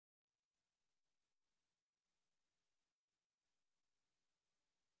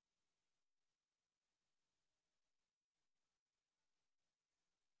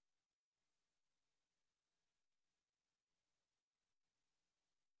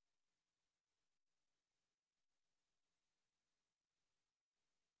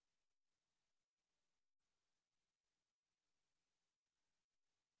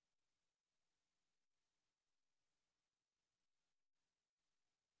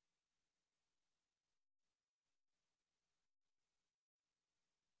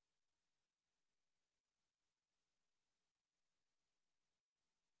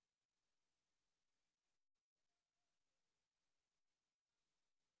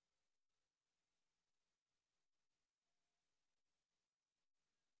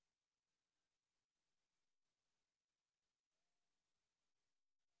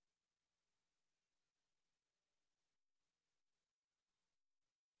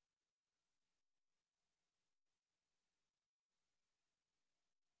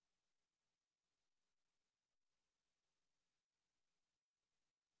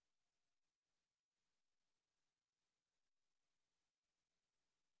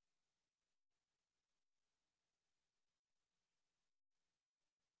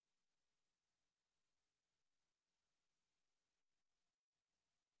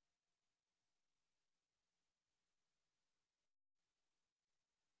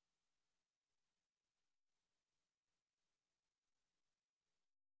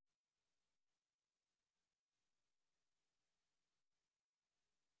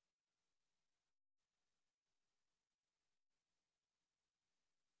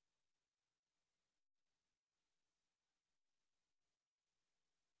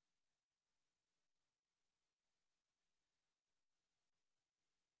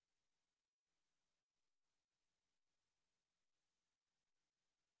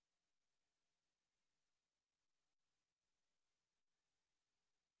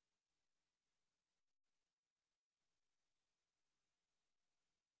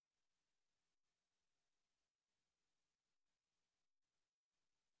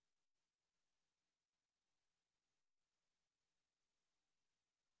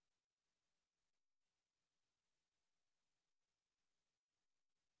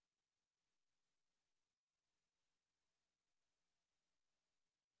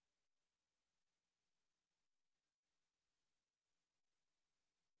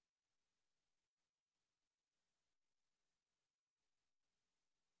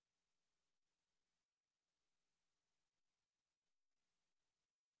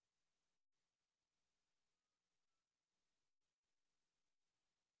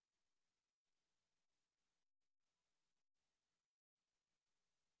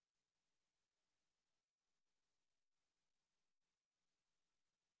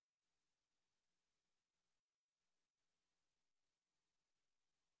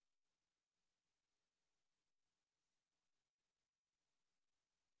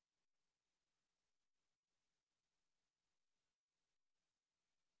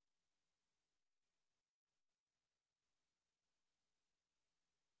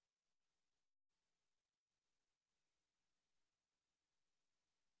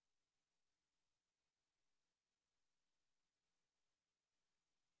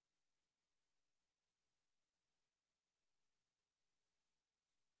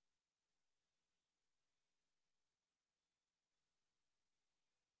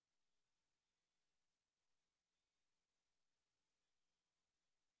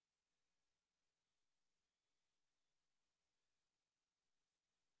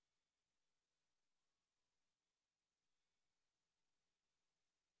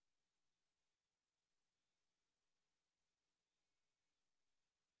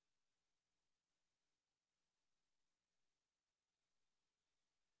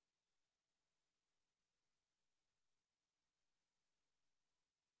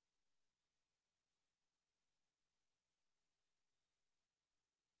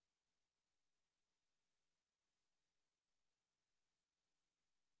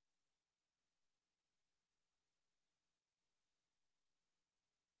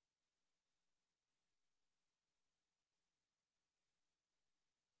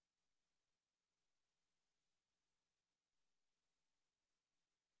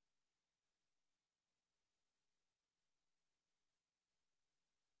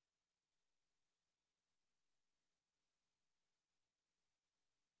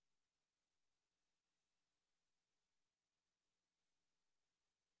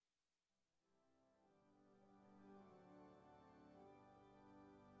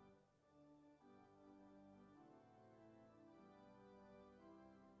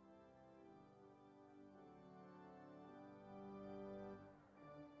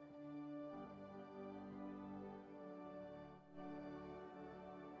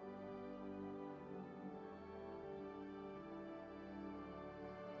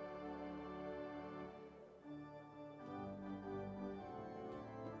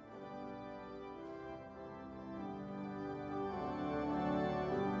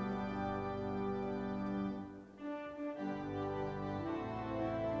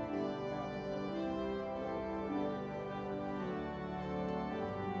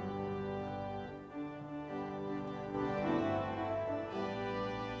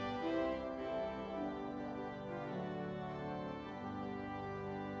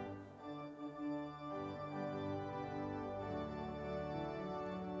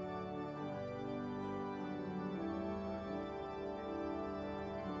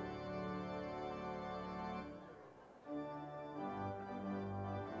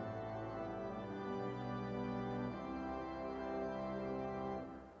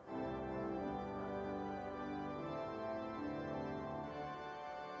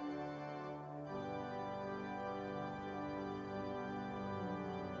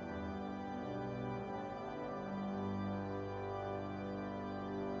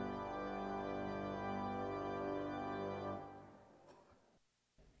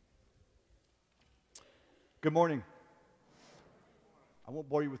Good morning. I won't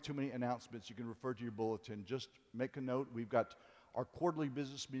bore you with too many announcements. You can refer to your bulletin. Just make a note. We've got our quarterly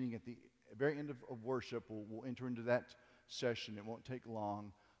business meeting at the very end of worship. We'll enter into that session. It won't take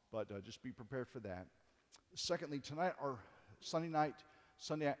long, but just be prepared for that. Secondly, tonight our Sunday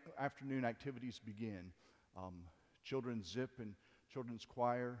afternoon activities begin. Children's Zip and Children's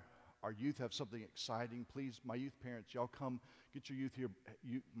Choir. Our youth have something exciting. Please, my youth parents, y'all come get your youth here.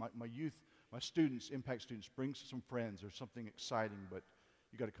 My students, impact students, bring some friends. There's something exciting, but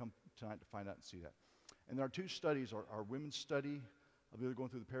you got to come tonight to find out and see that. And our two studies are our women's study. I'll be going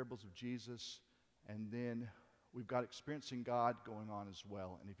through the parables of Jesus, and then we've got Experiencing God going on as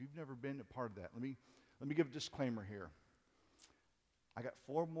well. And if you've never been a part of that, let me give a disclaimer here. I got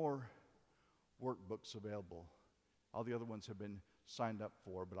 4 more workbooks available. All the other ones have been signed up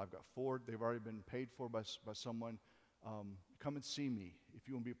for, but I've got 4. They've already been paid for by someone. Come and see me if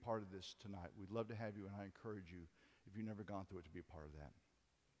you want to be a part of this tonight. We'd love to have you, and I encourage you, if you've never gone through it, to be a part of that.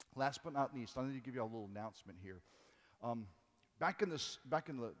 Last but not least, I need to give you a little announcement here. Back in the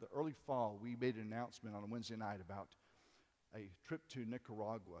early fall, we made an announcement on a Wednesday night about a trip to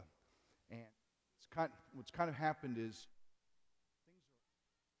Nicaragua, and what's kind of happened is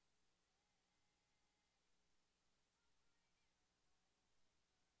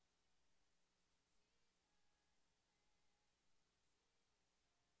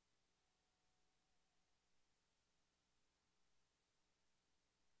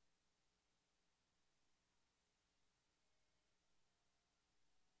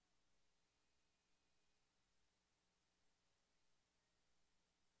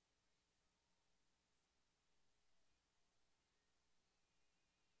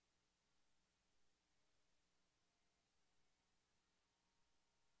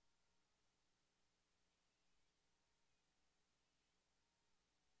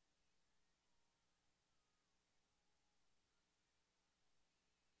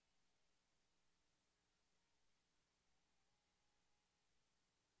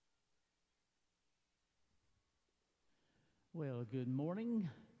Well, good morning.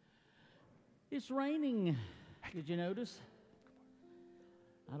 It's raining. Did you notice?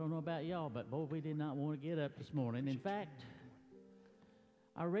 I don't know about y'all, but boy, we did not want to get up this morning. In fact,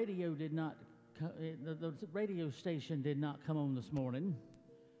 our radio did not, the radio station did not come on this morning.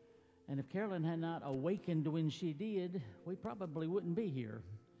 And if Carolyn had not awakened when she did, we probably wouldn't be here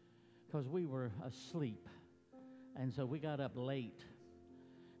because we were asleep. And so we got up late.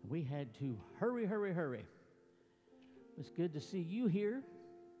 We had to hurry. It's good to see you here.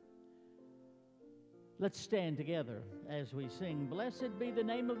 Let's stand together as we sing, "Blessed be the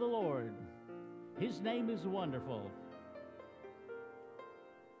name of the Lord. His name is wonderful."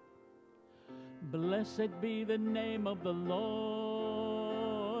 Blessed be the name of the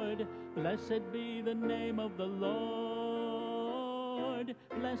Lord. Blessed be the name of the Lord.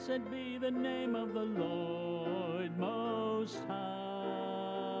 Blessed be the name of the Lord Most High.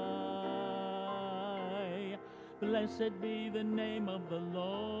 Blessed be the name of the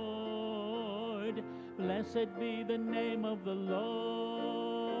Lord. Blessed be the name of the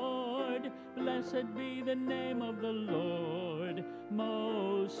Lord. Blessed be the name of the Lord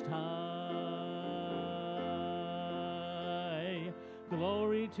Most High.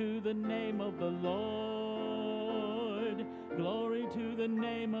 Glory to the name of the Lord. Glory to the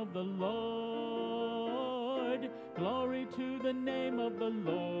name of the Lord. Glory to the name of the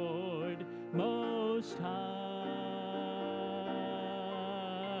Lord Most High.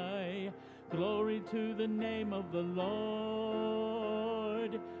 Glory to the name of the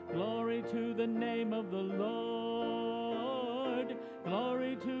Lord. Glory to the name of the Lord.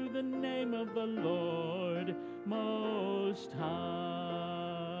 Glory to the name of the Lord Most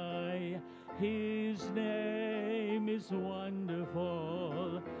High. His name is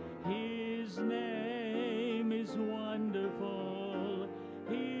wonderful. His name is wonderful.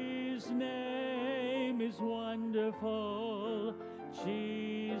 His name is wonderful.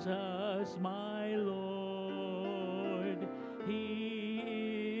 Jesus, my Lord. He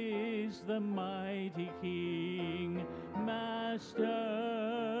is the mighty King,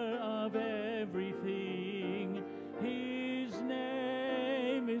 Master of everything. His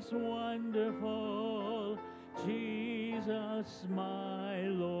name is wonderful. Jesus, my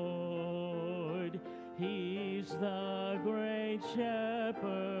Lord. He's the great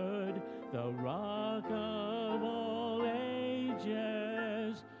shepherd, the rock of all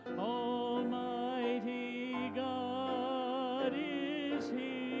ages. Almighty God is He.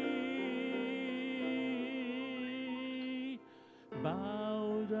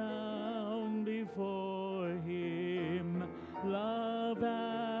 Bow down before Him, love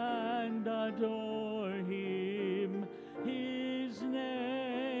and adore Him.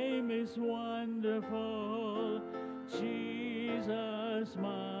 is wonderful, Jesus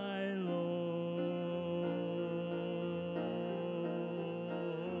my Lord.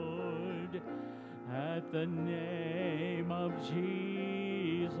 At the name of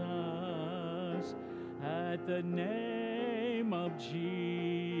Jesus, at the name of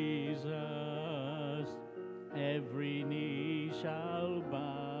Jesus, every knee shall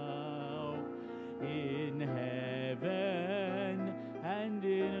bow in heaven and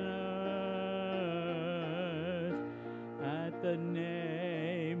in earth. At the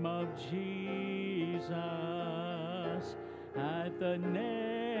name of Jesus, at the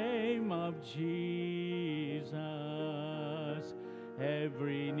name of Jesus,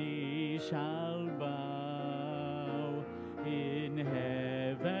 every knee shall bow in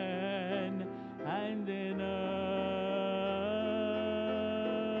heaven and in earth.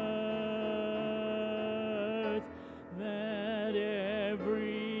 That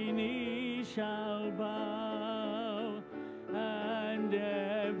every knee shall bow and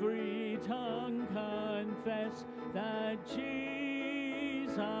every tongue confess that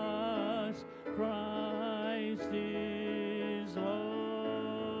Jesus Christ is Lord.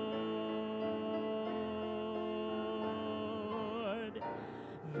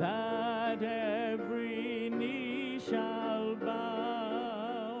 That every knee shall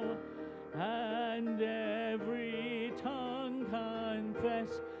bow and every tongue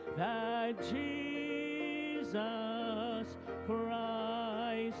confess that Jesus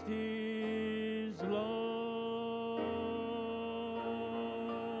Christ is Lord.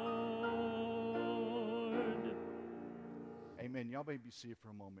 Amen. Y'all may be seated for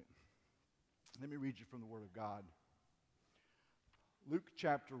a moment. Let me read you from the Word of God. Luke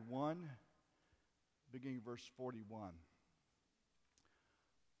chapter 1, beginning verse 41.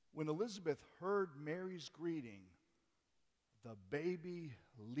 When Elizabeth heard Mary's greeting, the baby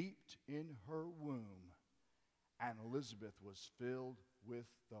leaped in her womb, and Elizabeth was filled with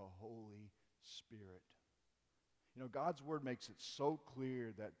the Holy Spirit. You know, God's Word makes it so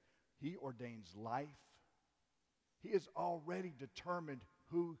clear that He ordains life. He has already determined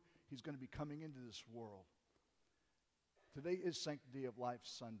who He's going to be coming into this world. Today is Sanctity of Life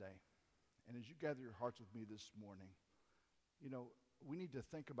Sunday. And as you gather your hearts with me this morning, you know, we need to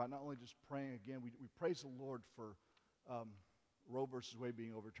think about not only just praying again, we praise the Lord for Roe versus Wade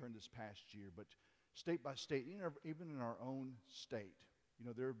being overturned this past year, but state by state, even in our own state, you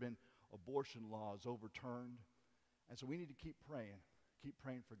know, there have been abortion laws overturned. And so we need to keep praying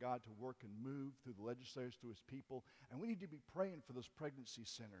for God to work and move through the legislators, through His people. And we need to be praying for those pregnancy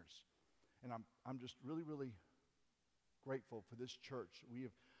centers. And I'm just really, really grateful for this church. We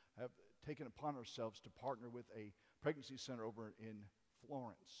have taken upon ourselves to partner with a pregnancy center over in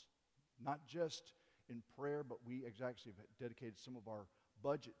Florence. Not just in prayer, but we actually have dedicated some of our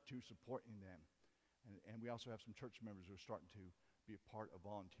budget to supporting them. And we also have some church members who are starting to be a part of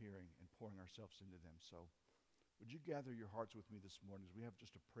volunteering and pouring ourselves into them. So would you gather your hearts with me this morning as we have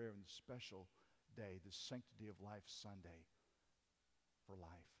just a prayer in this special day, this Sanctity of Life Sunday for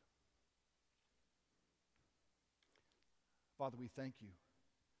life. Father, we thank you.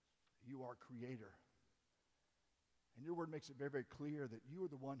 You are Creator. And your word makes it very, very clear that you are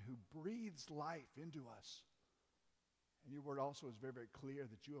the one who breathes life into us. And your word also is very, very clear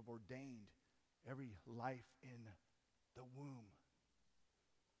that you have ordained every life in the womb.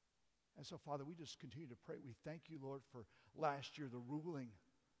 And so, Father, we just continue to pray. We thank you, Lord, for last year, the ruling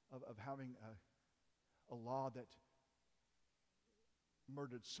of having a law that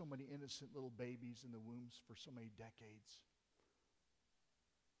murdered so many innocent little babies in the wombs for so many decades.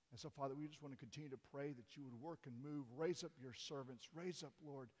 And so, Father, we just want to continue to pray that you would work and move, raise up your servants, raise up,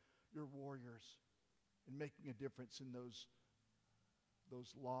 Lord, your warriors in making a difference in those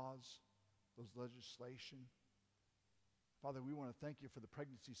laws, those legislation. Father, we want to thank you for the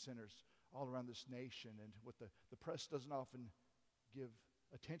pregnancy centers all around this nation. And what the press doesn't often give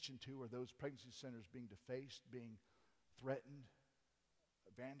attention to are those pregnancy centers being defaced, being threatened,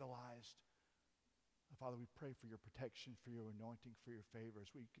 vandalized. Father, we pray for your protection, for your anointing, for your favor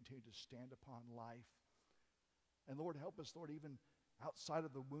as we continue to stand upon life. And Lord, help us, Lord, even outside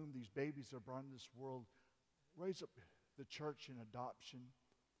of the womb, these babies that are brought into this world, raise up the church in adoption,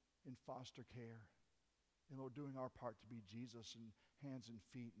 in foster care. And Lord, doing our part to be Jesus in hands and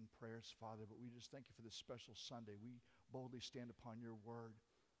feet and prayers, Father. But we just thank you for this special Sunday. We boldly stand upon your word,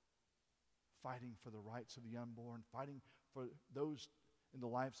 fighting for the rights of the unborn, fighting for those in the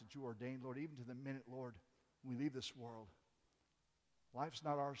lives that you ordained, Lord, even to the minute, Lord, when we leave this world. Life's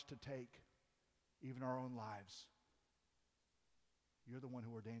not ours to take, even our own lives. You're the one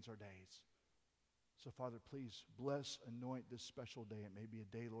who ordains our days. So, Father, please bless, anoint this special day. It may be a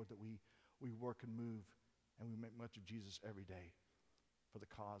day, Lord, that we work and move and we make much of Jesus every day for the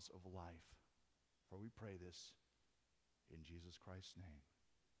cause of life. For we pray this in Jesus Christ's name.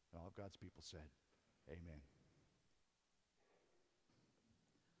 And all of God's people said, amen.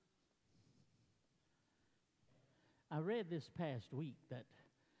 I read this past week that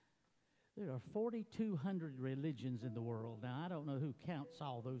there are 4,200 religions in the world. Now, I don't know who counts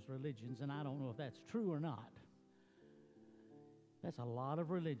all those religions, and I don't know if that's true or not. That's a lot of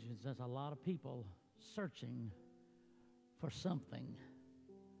religions. That's a lot of people searching for something,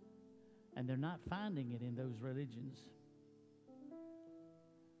 and they're not finding it in those religions.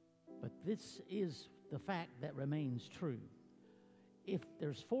 But this is the fact that remains true. If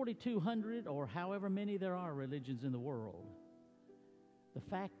there's 4,200 or however many there are religions in the world, the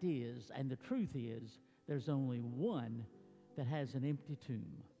fact is, and the truth is, there's only one that has an empty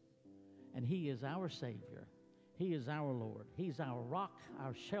tomb. And He is our Savior. He is our Lord. He's our rock,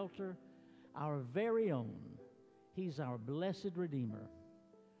 our shelter, our very own. He's our blessed Redeemer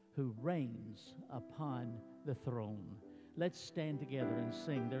who reigns upon the throne. Let's stand together and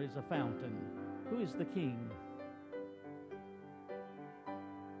sing. There is a fountain. Who is the King?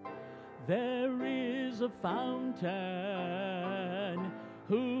 There is a fountain.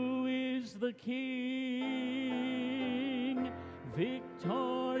 Who is the King?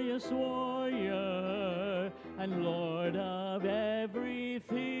 Victorious warrior and Lord of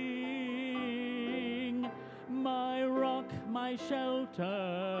everything. My rock, my shelter,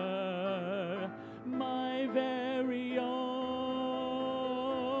 my very own.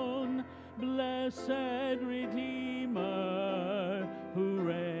 Blessed Redeemer who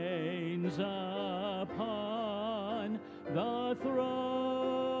reigns upon the throne.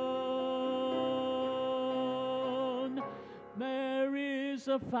 There is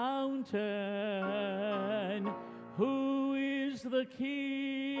a fountain. Who is the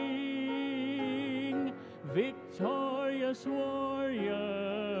King? Victorious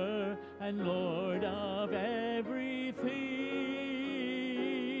warrior and Lord of everything.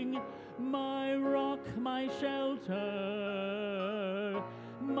 My rock, my shelter,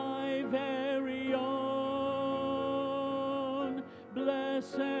 my very own.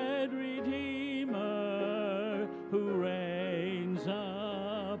 Blessed Redeemer who reigns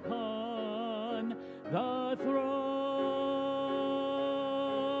upon the throne.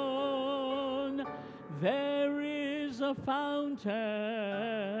 There is a fountain.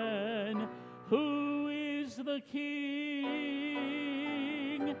 Who is the King?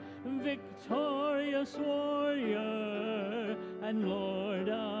 Victorious warrior and Lord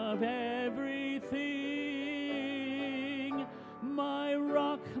of everything. My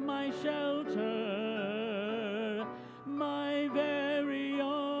rock, my shelter, my very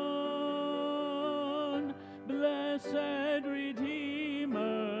own. Blessed Redeemer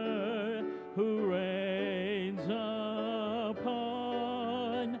who reigns upon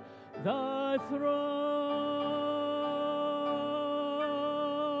the throne.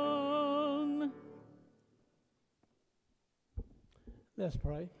 Let's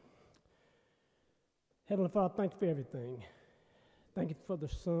pray. Heavenly Father, thank you for everything. Thank you for the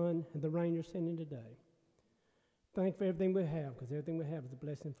sun and the rain you're sending today. Thank you for everything we have, because everything we have is a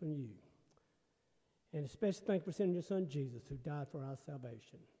blessing from you. And especially thank you for sending your son Jesus, who died for our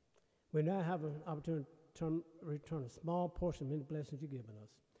salvation. We now have an opportunity to return a small portion of many blessings you've given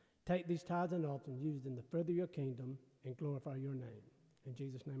us. Take these tithes and offerings and use them to further your kingdom and glorify your name. In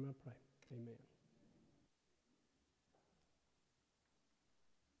Jesus' name I pray. Amen.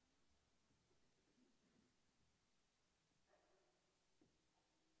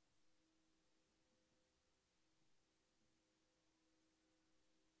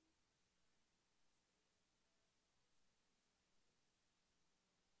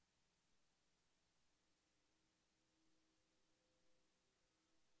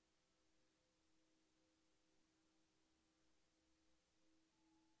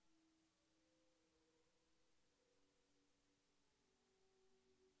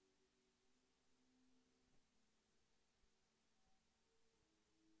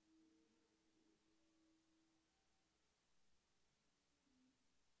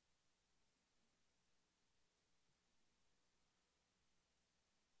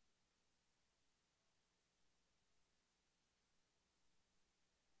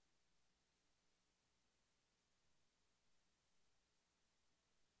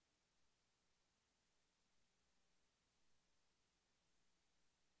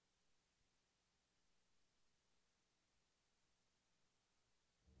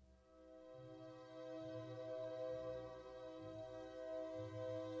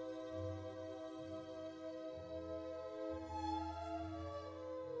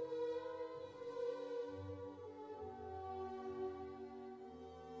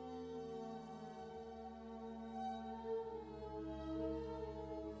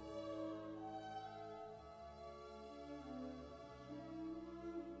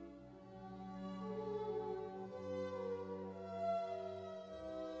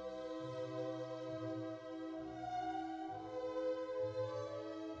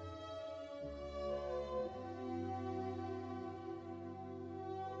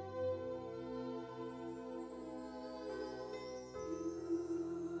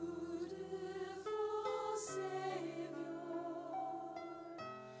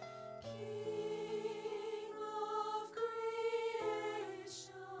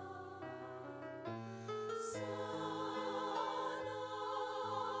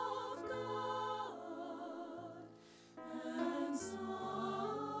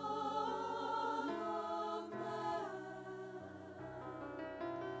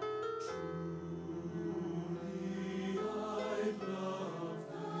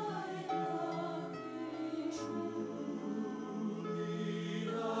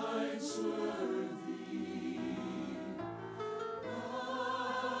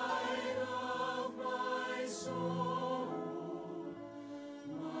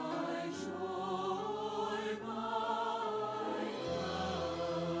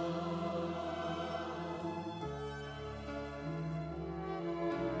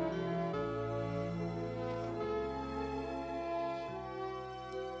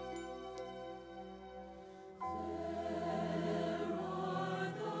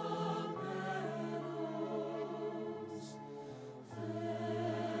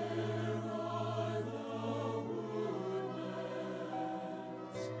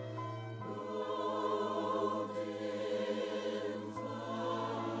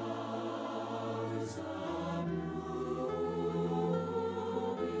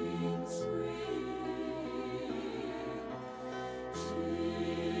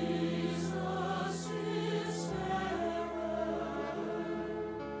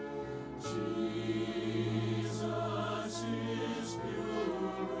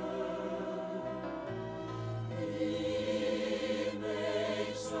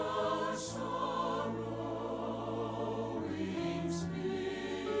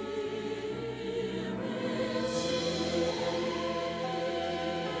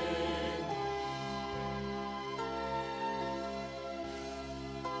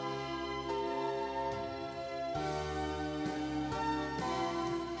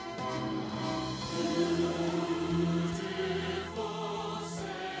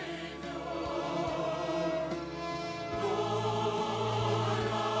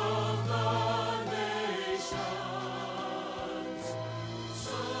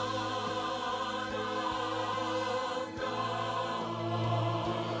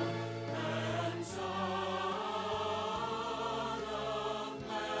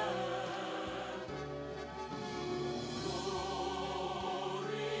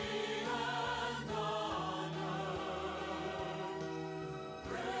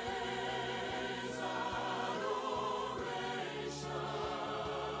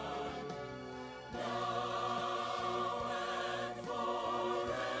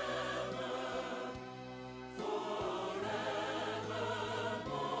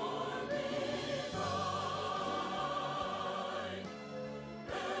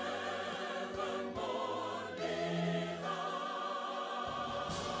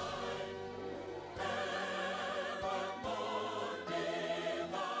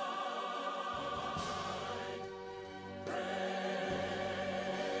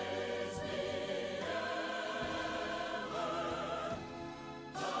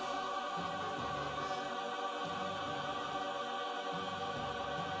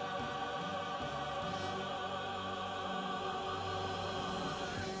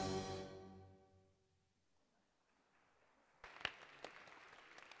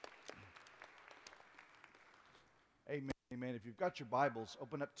 if you've got your Bibles,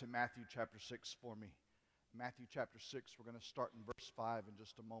 open up to Matthew chapter 6 for me. Matthew chapter 6, we're going to start in verse 5 in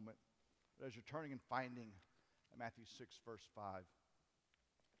just a moment. But as you're turning and finding Matthew 6, verse 5,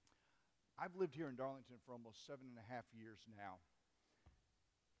 I've lived here in Darlington for almost 7.5 years now.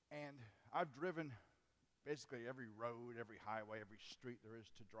 And I've driven basically every road, every highway, every street there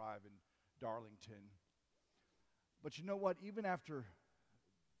is to drive in Darlington. But you know what? Even after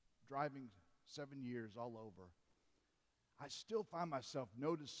driving 7 years all over, I still find myself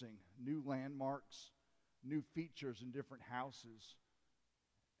noticing new landmarks, new features in different houses,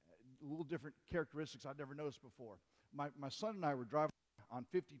 little different characteristics I'd never noticed before. My son and I were driving on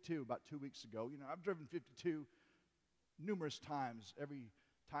 52 about 2 weeks ago. You know, I've driven 52 numerous times, every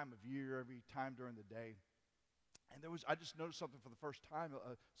time of year, every time during the day. And I just noticed something for the first time,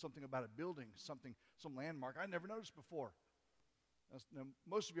 something about a building, some landmark I never noticed before. Now,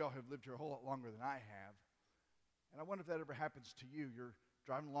 most of y'all have lived here a whole lot longer than I have. And I wonder if that ever happens to you. You're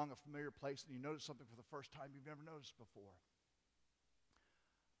driving along a familiar place and you notice something for the first time you've never noticed before.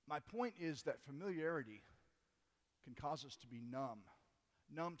 My point is that familiarity can cause us to be numb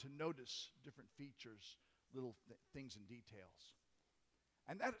to notice different features, little things and details.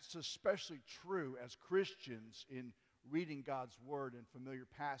 And that's especially true as Christians in reading God's Word in familiar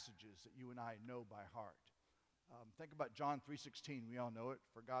passages that you and I know by heart. Think about John 3:16. We all know it.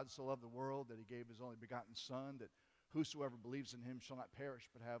 For God so loved the world that he gave his only begotten Son, that whosoever believes in him shall not perish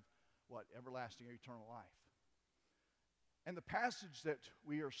but have, what? Everlasting, eternal life. And the passage that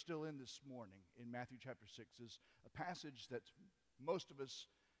we are still in this morning in Matthew chapter 6 is a passage that most of us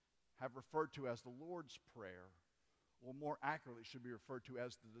have referred to as the Lord's Prayer, or more accurately should be referred to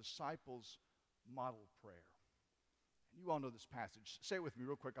as the disciples' model prayer. And you all know this passage. Say it with me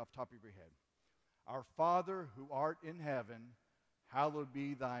real quick off the top of your head. Our Father who art in heaven, hallowed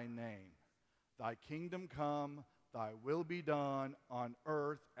be thy name. Thy kingdom come, thy will be done on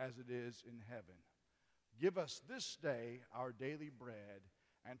earth as it is in heaven. Give us this day our daily bread,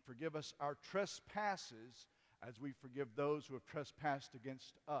 and forgive us our trespasses as we forgive those who have trespassed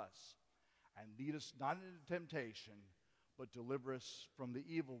against us. And lead us not into temptation, but deliver us from the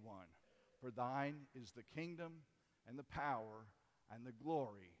evil one. For thine is the kingdom and the power and the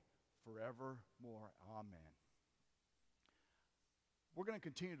glory forevermore. Amen. We're going to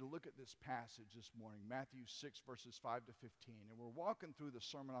continue to look at this passage this morning, Matthew 6, verses 5 to 15. And we're walking through the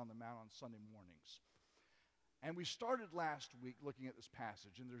Sermon on the Mount on Sunday mornings. And we started last week looking at this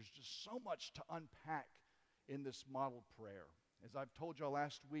passage, and there's just so much to unpack in this model prayer. As I've told y'all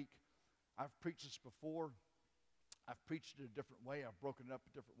last week, I've preached this before. I've preached it a different way. I've broken it up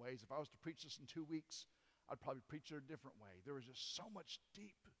in different ways. If I was to preach this in 2 weeks, I'd probably preach it a different way. There is just so much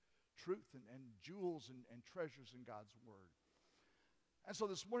deep truth and jewels and treasures in God's Word. And so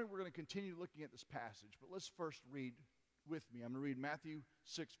this morning we're going to continue looking at this passage, but let's first read with me. I'm going to read Matthew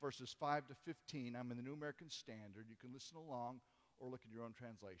 6, verses 5 to 15. I'm in the New American Standard. You can listen along or look at your own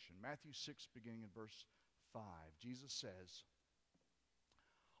translation. Matthew 6, beginning in verse 5. Jesus says,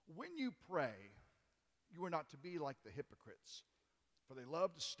 when you pray, you are not to be like the hypocrites, for they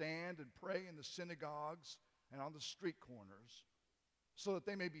love to stand and pray in the synagogues and on the street corners, so that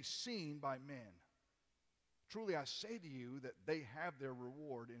they may be seen by men. Truly I say to you that they have their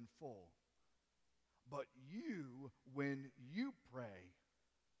reward in full. But you, when you pray,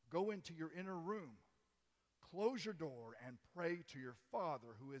 go into your inner room, close your door, and pray to your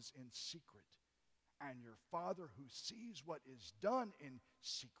Father who is in secret. And your Father who sees what is done in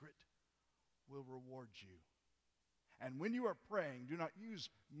secret will reward you. And when you are praying, do not use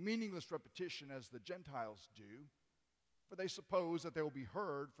meaningless repetition as the Gentiles do, for they suppose that they will be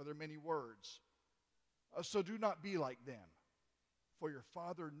heard for their many words. So do not be like them, for your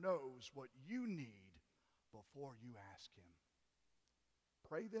Father knows what you need before you ask him.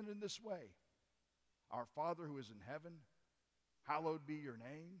 Pray then in this way. Our Father who is in heaven, hallowed be your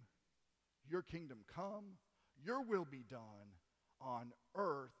name. Your kingdom come, your will be done on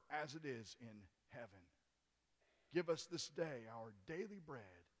earth as it is in heaven. Give us this day our daily bread,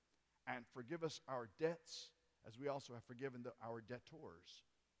 and forgive us our debts as we also have forgiven our debtors.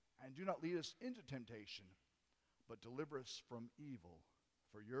 And do not lead us into temptation, but deliver us from evil.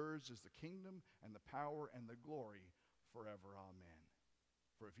 For yours is the kingdom and the power and the glory forever. Amen.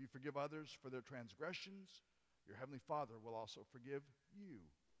 For if you forgive others for their transgressions, your heavenly Father will also forgive you.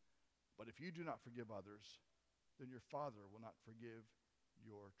 But if you do not forgive others, then your Father will not forgive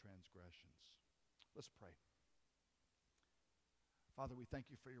your transgressions. Let's pray. Father, we thank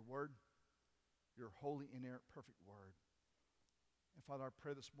you for your word, your holy, inerrant, perfect word. And Father, our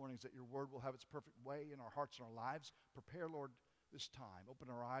prayer this morning is that your word will have its perfect way in our hearts and our lives. Prepare, Lord, this time. Open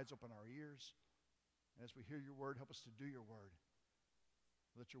our eyes, open our ears, And as we hear your word, help us to do your word.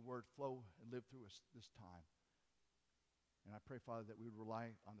 Let your word flow and live through us this time. And I pray, Father, that we would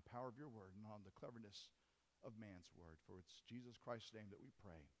rely on the power of your word and on the cleverness of man's word. For it's Jesus Christ's name that we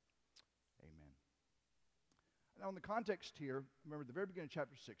pray. Amen. Now, in the context here, remember the very beginning of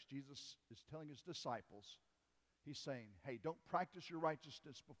chapter 6, Jesus is telling his disciples, he's saying, hey, don't practice your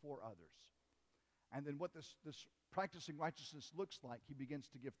righteousness before others. And then what this practicing righteousness looks like, he begins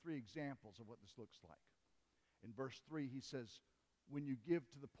to give 3 examples of what this looks like. In verse 3, he says, when you give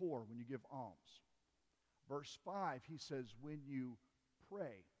to the poor, when you give alms. Verse 5, he says, when you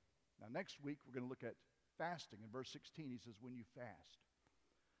pray. Now, next week, we're going to look at fasting. In verse 16, he says, when you fast.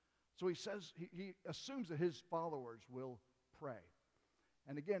 So he says, he assumes that his followers will pray.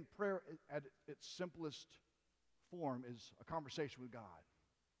 And again, prayer at its simplest form is a conversation with God.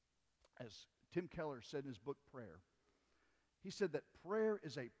 As Tim Keller said in his book, Prayer, he said that prayer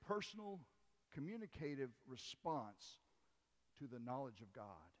is a personal, communicative response to the knowledge of God.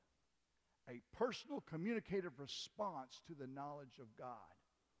 A personal, communicative response to the knowledge of God.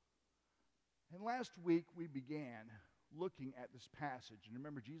 And last week we began looking at this passage. And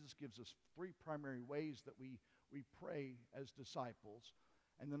remember, Jesus gives us 3 primary ways that we pray as disciples.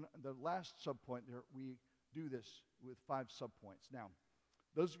 And then the last subpoint there, we do this with 5 subpoints. Now,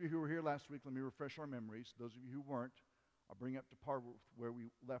 those of you who were here last week, let me refresh our memories. Those of you who weren't, I'll bring up to part where we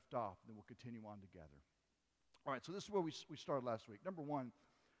left off, and then we'll continue on together. All right, so this is where we started last week. Number 1,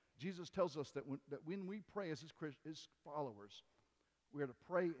 Jesus tells us that when we pray as his followers, we are to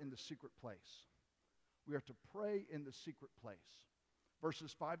pray in the secret place. We are to pray in the secret place.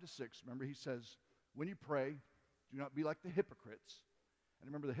 Verses 5 to 6, remember he says, when you pray, do not be like the hypocrites. And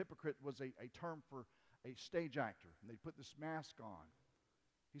remember, the hypocrite was a term for a stage actor, and they put this mask on.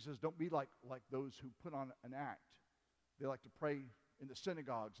 He says, don't be like those who put on an act. They like to pray in the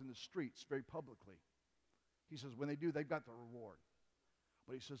synagogues, in the streets, very publicly. He says, when they do, they've got the reward.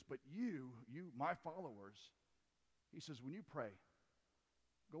 But he says, but you, my followers, he says, when you pray,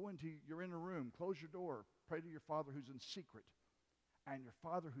 go into your inner room, close your door, pray to your Father who's in secret, and your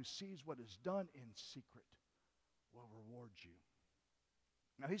Father who sees what is done in secret will reward you.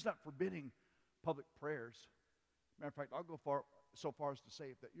 Now, he's not forbidding public prayers. Matter of fact, I'll go so far as to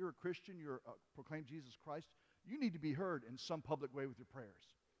say that you're a Christian, proclaim Jesus Christ, you need to be heard in some public way with your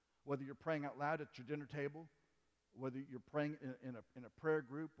prayers. Whether you're praying out loud at your dinner table, whether you're praying in a prayer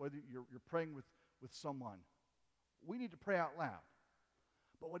group, whether you're praying with someone. We need to pray out loud.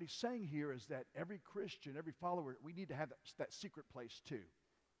 But what he's saying here is that every Christian, every follower, we need to have that secret place too.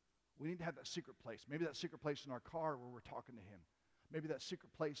 We need to have that secret place. Maybe that secret place in our car where we're talking to him. Maybe that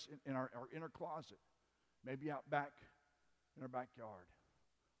secret place in our inner closet. Maybe out back in our backyard.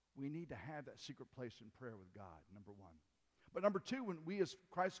 We need to have that secret place in prayer with God, number 1. But number 2, when we as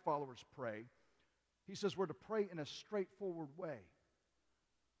Christ followers pray, he says we're to pray in a straightforward way.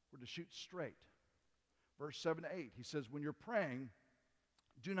 We're to shoot straight. Verse 7 to 8, he says, when you're praying,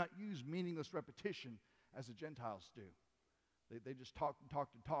 do not use meaningless repetition as the Gentiles do. They just talked and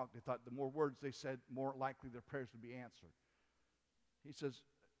talked and talked. They thought the more words they said, more likely their prayers would be answered. He says,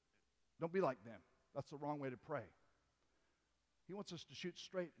 don't be like them. That's the wrong way to pray. He wants us to shoot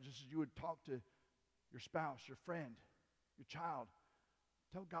straight, just as you would talk to your spouse, your friend, your child.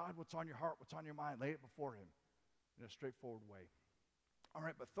 Tell God what's on your heart, what's on your mind. Lay it before him in a straightforward way. All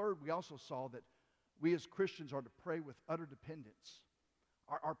right, but third, we also saw that we as Christians are to pray with utter dependence.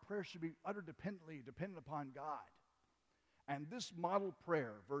 Our prayer should be dependent upon God. And this model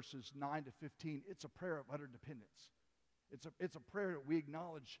prayer, verses 9 to 15, it's a prayer of utter dependence. It's a prayer that we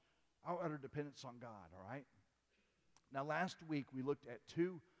acknowledge our utter dependence on God, all right? Now, last week, we looked at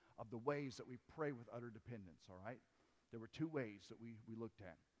 2 of the ways that we pray with utter dependence, all right? There were 2 ways that we looked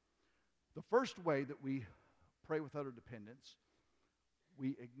at. The first way that we pray with utter dependence,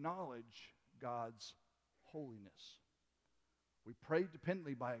 we acknowledge God's holiness. We pray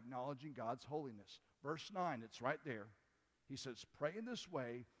dependently by acknowledging God's holiness. Verse 9, it's right there. He says, pray in this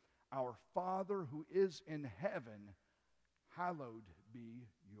way, our Father who is in heaven, hallowed be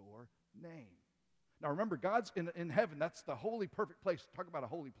your name. Now remember, God's in heaven. That's the holy, perfect place. Talk about a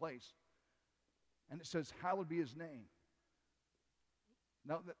holy place. And it says, hallowed be his name.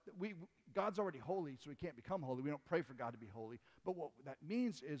 Now, God's already holy, so he can't become holy. We don't pray for God to be holy. But what that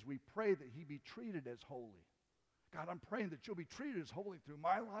means is we pray that he be treated as holy. God, I'm praying that you'll be treated as holy through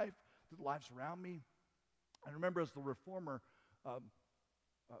my life, through the lives around me. And remember, as the reformer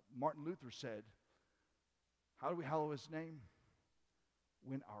Martin Luther said, how do we hallow his name?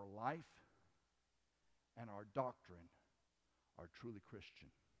 When our life and our doctrine are truly Christian.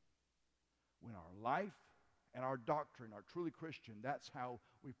 When our life and our doctrine are truly Christian, that's how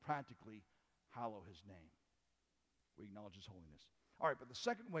we practically hallow his name. We acknowledge his holiness. All right, but the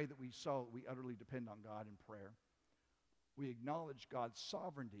second way that we saw we utterly depend on God in prayer, we acknowledge God's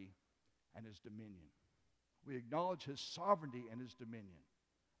sovereignty and his dominion. We acknowledge his sovereignty and his dominion.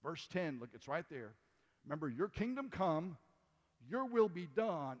 Verse 10, look, it's right there. Remember, your kingdom come, your will be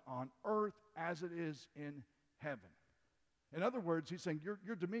done on earth as it is in heaven. In other words, he's saying,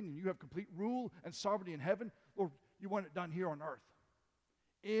 your dominion, you have complete rule and sovereignty in heaven. Lord, you want it done here on earth.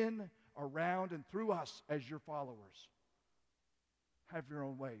 In, around, and through us as your followers. Have your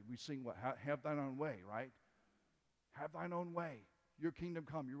own way. We sing what? Have thine own way, right? Have thine own way. Your kingdom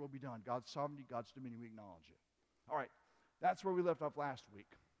come, your will be done. God's sovereignty, God's dominion, we acknowledge it. All right, that's where we left off last week.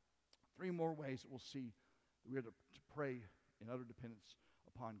 3 more ways that we'll see that we are to pray in utter dependence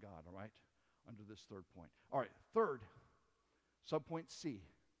upon God, all right, under this third point. All right, third, subpoint C.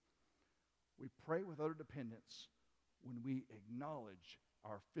 We pray with utter dependence when we acknowledge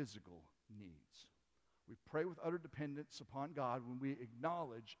our physical needs. We pray with utter dependence upon God when we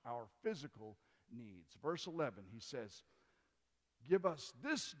acknowledge our physical needs. Verse 11, he says, give us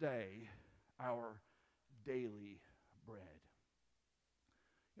this day our daily bread.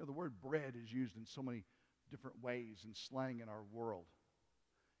 You know, the word bread is used in so many different ways in slang in our world.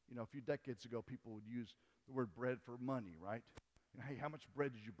 You know, a few decades ago, people would use the word bread for money, right? You know, hey, how much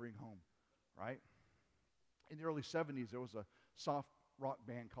bread did you bring home, right? In the early 70s, there was a soft rock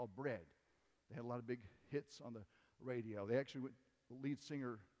band called Bread. They had a lot of big hits on the radio. They actually went, the lead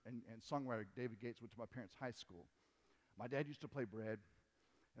singer and songwriter David Gates went to my parents' high school. My dad used to play Bread,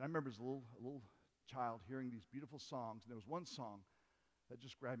 and I remember as a little child hearing these beautiful songs, and there was one song that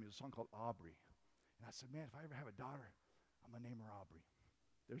just grabbed me. It was a song called Aubrey. And I said, man, if I ever have a daughter, I'm going to name her Aubrey.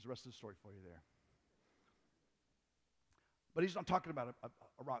 There's the rest of the story for you there. But he's not talking about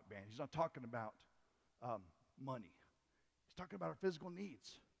a rock band. He's not talking about money. He's talking about our physical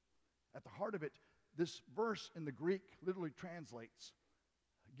needs. At the heart of it, this verse in the Greek literally translates,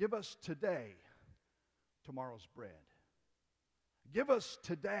 give us today tomorrow's bread. Give us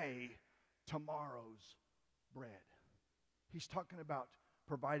today tomorrow's bread. He's talking about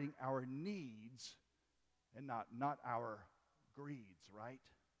providing our needs and not our greeds, right?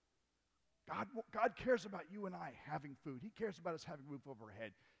 God cares about you and I having food. He cares about us having a roof over our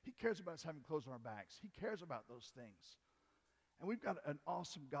head. He cares about us having clothes on our backs. He cares about those things. And we've got an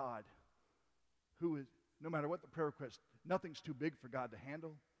awesome God who is, no matter what the prayer request, nothing's too big for God to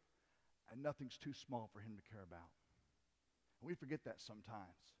handle, and nothing's too small for him to care about. And we forget that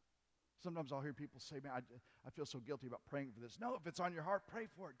sometimes. Sometimes I'll hear people say, man, I feel so guilty about praying for this. No, if it's on your heart, pray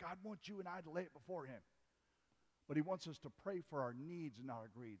for it. God wants you and I to lay it before him. But he wants us to pray for our needs and not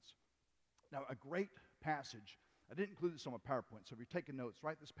our greeds. Now, a great passage. I didn't include this on my PowerPoint, so if you're taking notes,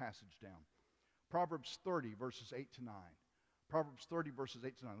 write this passage down. Proverbs 30, verses 8 to 9. Proverbs 30, verses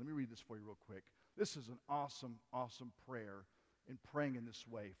 8 to 9. Let me read this for you real quick. This is an awesome, awesome prayer in praying in this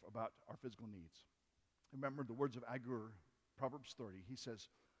way about our physical needs. Remember the words of Agur, Proverbs 30. He says,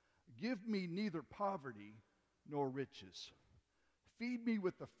 give me neither poverty nor riches. Feed me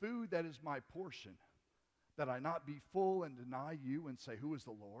with the food that is my portion, that I not be full and deny you and say, who is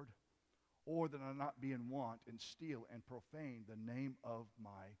the Lord? Or that I not be in want and steal and profane the name of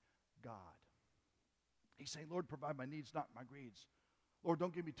my God. He's saying, Lord, provide my needs, not my greeds. Lord,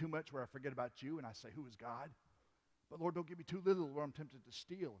 don't give me too much where I forget about you and I say, who is God? But Lord, don't give me too little where I'm tempted to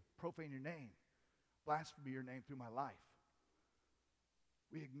steal, profane your name, blaspheme your name through my life.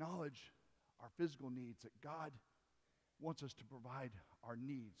 We acknowledge our physical needs, that God wants us to provide our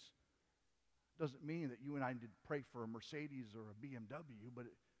needs. Doesn't mean that you and I need to pray for a Mercedes or a BMW, but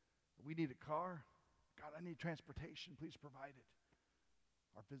we need a car. God, I need transportation. Please provide it.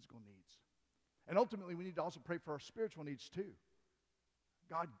 Our physical needs. And ultimately, we need to also pray for our spiritual needs too.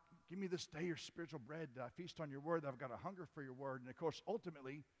 God, give me this day your spiritual bread, that I feast on your word, that I've got a hunger for your word. And of course,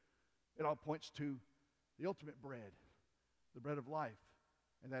 ultimately, it all points to the ultimate bread, the bread of life.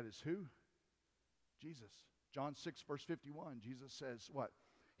 And that is who? Jesus. John 6, verse 51, Jesus says what?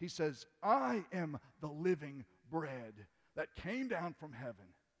 He says, I am the living bread that came down from heaven.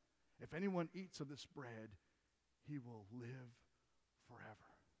 If anyone eats of this bread, he will live forever.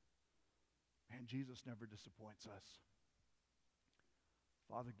 And Jesus never disappoints us.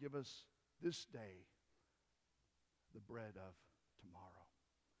 Father, give us this day the bread of tomorrow.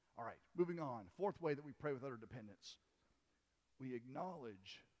 All right, moving on. Fourth way that we pray with utter dependence. We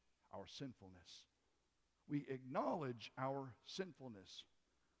acknowledge our sinfulness. We acknowledge our sinfulness.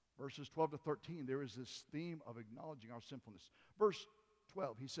 Verses 12 to 13, there is this theme of acknowledging our sinfulness. Verse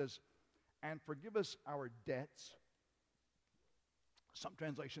 12, he says, and forgive us our debts. Some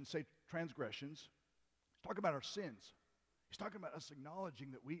translations say transgressions. He's talking about our sins. He's talking about us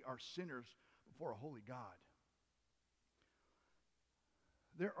acknowledging that we are sinners before a holy God.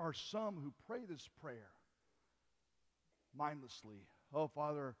 There are some who pray this prayer mindlessly. Oh,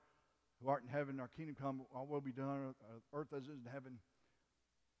 Father, who art in heaven, our kingdom come, our will be done on earth as it is in heaven.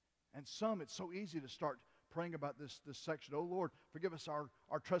 And some, it's so easy to start praying about this section. Oh, Lord, forgive us our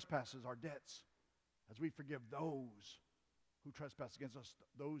trespasses, our debts, as we forgive those who trespass against us,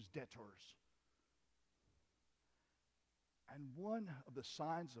 those debtors. And one of the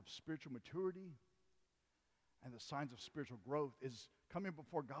signs of spiritual maturity and the signs of spiritual growth is coming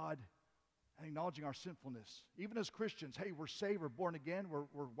before God and acknowledging our sinfulness. Even as Christians, hey, we're saved, we're born again,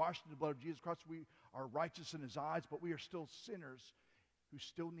 we're washed in the blood of Jesus Christ, we are righteous in his eyes, but we are still sinners who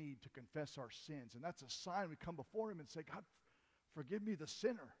still need to confess our sins. And that's a sign we come before him and say, God, forgive me the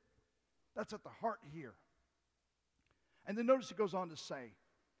sinner. That's at the heart here. And then notice it goes on to say,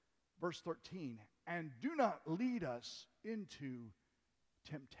 verse 13, and do not lead us into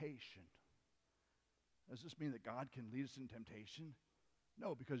temptation. Does this mean that God can lead us in temptation?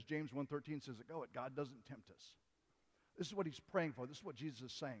 No, because James 1:13 says, God doesn't tempt us. This is what he's praying for. This is what Jesus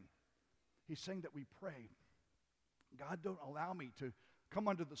is saying. He's saying that we pray, God, don't allow me to come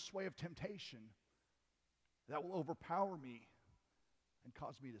under the sway of temptation that will overpower me and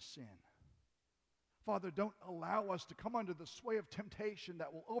cause me to sin. Father, don't allow us to come under the sway of temptation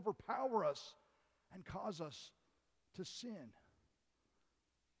that will overpower us and cause us to sin.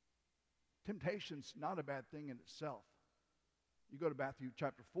 Temptation's not a bad thing in itself. You go to Matthew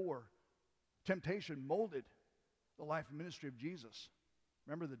chapter 4, temptation molded the life and ministry of Jesus.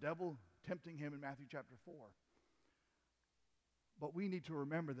 Remember the devil tempting him in Matthew chapter 4. But we need to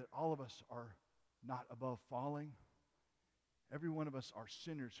remember that all of us are not above falling. Every one of us are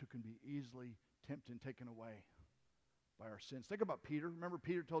sinners who can be easily tempted and taken away by our sins. Think about Peter. Remember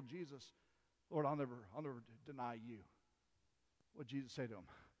Peter told Jesus, Lord, I'll never deny you. What did Jesus say to him?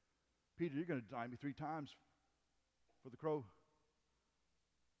 Peter, you're going to deny me 3 times for the crow.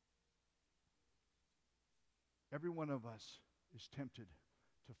 Every one of us is tempted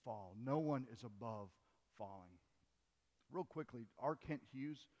to fall. No one is above falling. Real quickly, R. Kent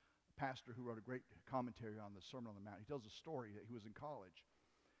Hughes, a pastor who wrote a great commentary on the Sermon on the Mount, he tells a story that he was in college.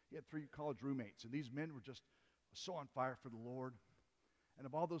 He had 3 college roommates, and these men were just so on fire for the Lord. And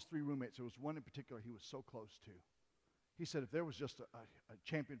of all those 3 roommates, there was one in particular he was so close to. He said if there was just a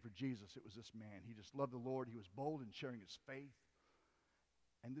champion for Jesus, it was this man. He just loved the Lord. He was bold in sharing his faith.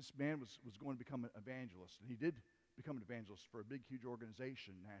 And this man was going to become an evangelist. And he did become an evangelist for a big, huge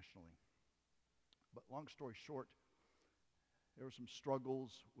organization nationally. But long story short, there were some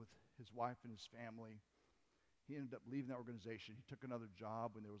struggles with his wife and his family. He ended up leaving that organization. He took another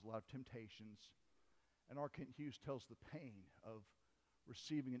job when there was a lot of temptations. And R. Kent Hughes tells the pain of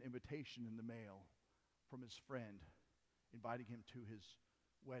receiving an invitation in the mail from his friend, inviting him to his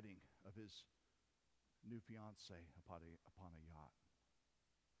wedding of his new fiancée upon a yacht.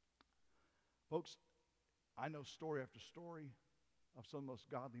 Folks, I know story after story of some of the most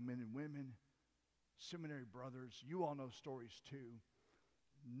godly men and women, seminary brothers. You all know stories too.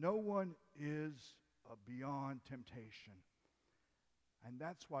 No one is beyond temptation. And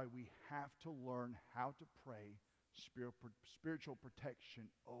that's why we have to learn how to pray spiritual protection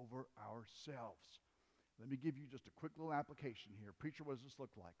over ourselves. Let me give you just a quick little application here. Preacher, what does this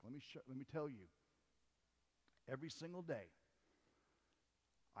look like? Let me tell you. Every single day,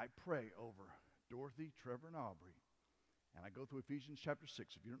 I pray over Dorothy, Trevor, and Aubrey. And I go through Ephesians chapter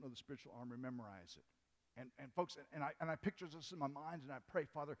 6. If you don't know the spiritual armor, memorize it. And folks, and I picture this in my mind, and I pray,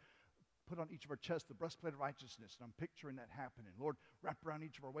 Father, put on each of our chests the breastplate of righteousness. And I'm picturing that happening. Lord, wrap around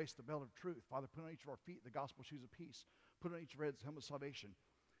each of our waists the belt of truth. Father, put on each of our feet the gospel shoes of peace. Put on each of our heads the helmet of salvation.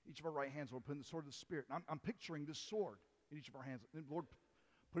 Each of our right hands, Lord, put in the sword of the Spirit. And I'm picturing this sword in each of our hands. And Lord,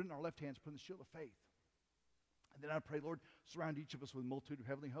 put it in our left hands, put in the shield of faith. And then I pray, Lord, surround each of us with a multitude of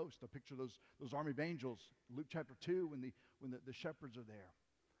heavenly hosts. I picture those army of angels, Luke chapter 2, when the shepherds are there.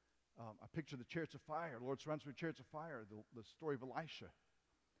 I picture the chariots of fire. Lord, surrounds us with chariots of fire, the story of Elisha.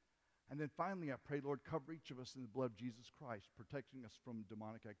 And then finally, I pray, Lord, cover each of us in the blood of Jesus Christ, protecting us from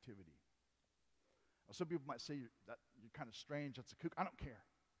demonic activity. Now, some people might say that you're kind of strange. That's a kook. I don't care.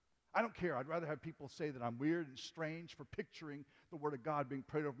 I don't care. I'd rather have people say that I'm weird and strange for picturing the Word of God being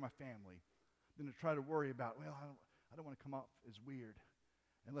prayed over my family than to try to worry about, well, I don't want to come off as weird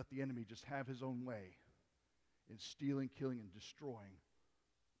and let the enemy just have his own way in stealing, killing, and destroying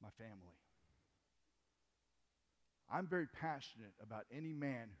my family. I'm very passionate about any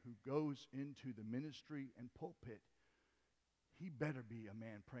man who goes into the ministry and pulpit. He better be a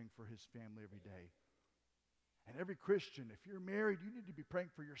man praying for his family every day. And every Christian, if you're married, you need to be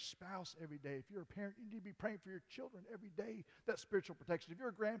praying for your spouse every day. If you're a parent, you need to be praying for your children every day. That's spiritual protection. If you're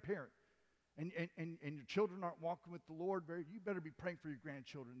a grandparent, and your children aren't walking with the Lord, you better be praying for your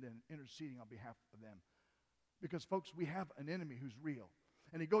grandchildren then, interceding on behalf of them. Because, folks, we have an enemy who's real.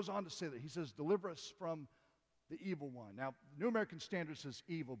 And he goes on to say that. He says, deliver us from the evil one. Now, the New American Standard says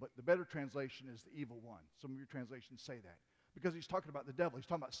evil, but the better translation is the evil one. Some of your translations say that. Because he's talking about the devil. He's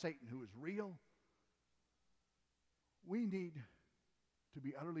talking about Satan, who is real. We need to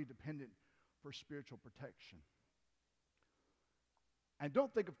be utterly dependent for spiritual protection. And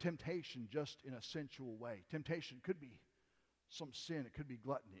don't think of temptation just in a sensual way. Temptation could be some sin. It could be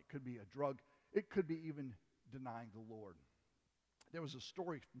gluttony. It could be a drug. It could be even denying the Lord. There was a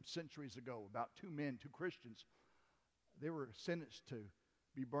story from centuries ago about two men, two Christians. They were sentenced to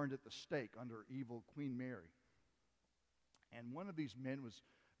be burned at the stake under evil Queen Mary. And one of these men was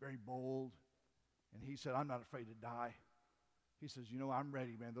very bold, and he said, I'm not afraid to die. He says, you know, I'm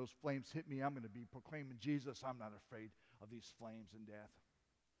ready, man. Those flames hit me. I'm going to be proclaiming Jesus. I'm not afraid of these flames and death.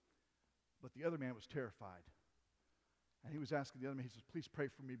 But the other man was terrified. And he was asking the other man, he says, please pray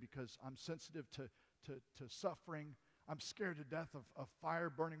for me because I'm sensitive to suffering. I'm scared to death of fire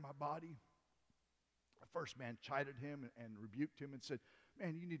burning my body. The first man chided him and rebuked him and said,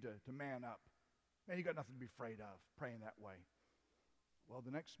 man, you need to man up. Man, you got nothing to be afraid of, praying that way. Well,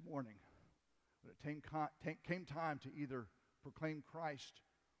 the next morning, when it came time to either proclaim Christ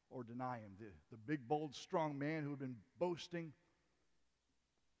or deny him, the big, bold, strong man who had been boasting,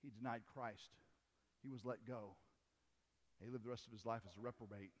 he denied Christ. He was let go. He lived the rest of his life as a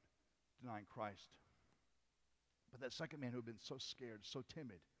reprobate, denying Christ. But that second man who had been so scared, so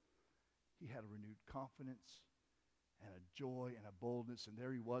timid, he had a renewed confidence and a joy and a boldness, and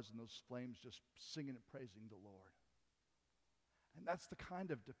there he was in those flames just singing and praising the Lord. And that's the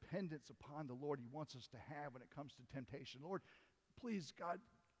kind of dependence upon the Lord he wants us to have when it comes to temptation. Lord, please, God,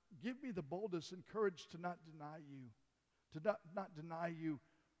 give me the boldness and courage to not deny you, to not deny you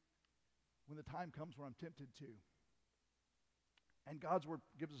when the time comes when I'm tempted to. And God's word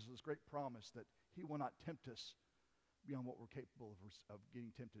gives us this great promise that he will not tempt us beyond what we're capable of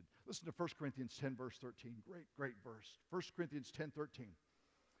getting tempted. Listen to 1 Corinthians 10, verse 13. Great verse. 1 Corinthians 10, 13.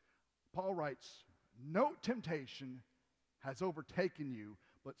 Paul writes, no temptation has overtaken you,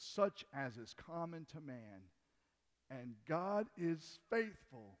 but such as is common to man. And God is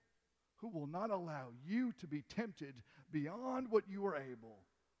faithful, who will not allow you to be tempted beyond what you are able,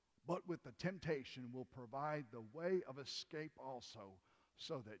 but with the temptation will provide the way of escape also,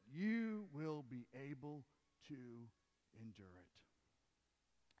 so that you will be able to endure it.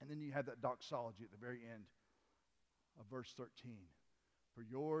 And then you have that doxology at the very end of verse 13. For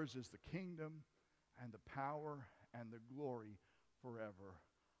yours is the kingdom and the power and the glory forever.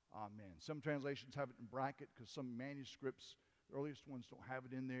 Amen. Some translations have it in bracket because some manuscripts, the earliest ones, don't have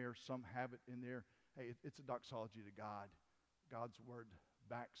it in there. Some have it in there. Hey, it's a doxology to God. God's word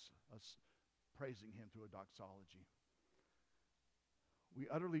backs us praising him through a doxology. We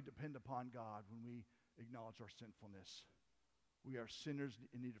utterly depend upon God when we acknowledge our sinfulness. We are sinners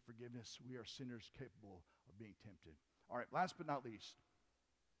in need of forgiveness. We are sinners capable of being tempted. All right, last but not least,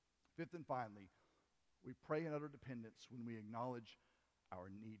 fifth and finally, we pray in utter dependence when we acknowledge our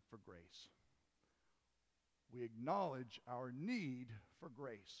need for grace. We acknowledge our need for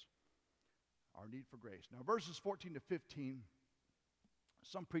grace. Our need for grace. Now, verses 14 to 15,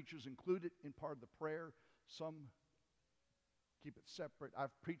 some preachers include it in part of the prayer. Some keep it separate.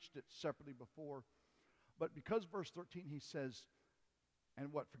 I've preached it separately before. But because verse 13, he says,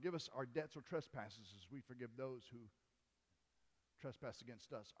 and what? Forgive us our debts or trespasses as we forgive those who trespass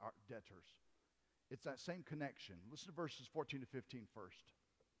against us, our debtors. It's that same connection. Listen to verses 14 to 15 first.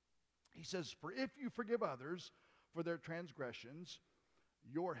 He says, for if you forgive others for their transgressions,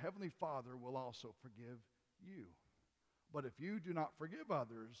 your heavenly Father will also forgive you. But if you do not forgive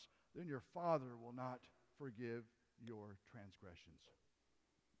others, then your Father will not forgive your transgressions.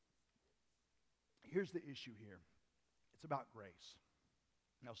 Here's the issue here. It's about grace.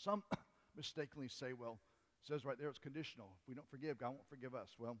 Now, some mistakenly say, well, it says right there it's conditional. If we don't forgive, God won't forgive us.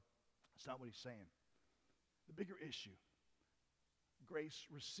 Well, that's not what he's saying. The bigger issue, grace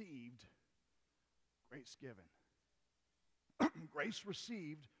received, grace given. Grace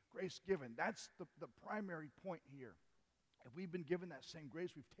received, grace given. That's the primary point here. If we've been given that same grace,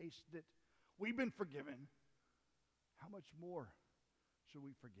 we've tasted it, we've been forgiven, how much more should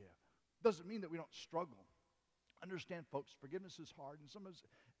we forgive? Doesn't mean that we don't struggle. Understand, folks, forgiveness is hard, and sometimes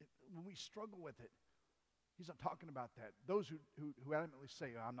when we struggle with it, he's not talking about that. Those who adamantly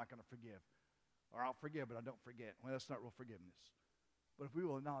say, oh, I'm not going to forgive, or I'll forgive, but I don't forget. Well, that's not real forgiveness. But if we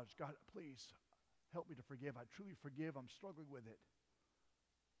will acknowledge, God, please help me to forgive. I truly forgive. I'm struggling with it.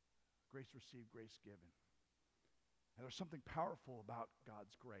 Grace received, grace given. And there's something powerful about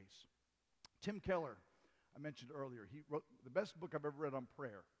God's grace. Tim Keller, I mentioned earlier, he wrote the best book I've ever read on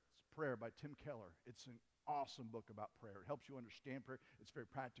prayer. It's Prayer by Tim Keller. It's an awesome book about prayer. It helps you understand prayer. It's very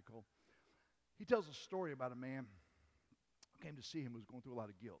practical. He tells a story about a man who came to see him who was going through a lot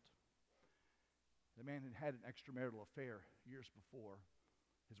of guilt. The man had had an extramarital affair years before.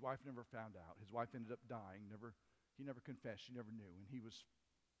 His wife never found out. His wife ended up dying. He never confessed. She never knew. And he was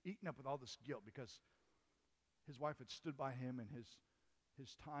eaten up with all this guilt because his wife had stood by him in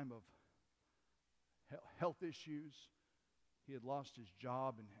his time of health issues. He had lost his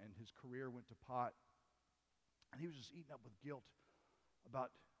job and his career went to pot. And he was just eaten up with guilt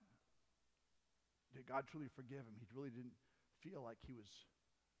about, did God truly forgive him? He really didn't feel like he was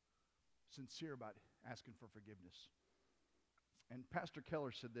sincere about asking for forgiveness. And Pastor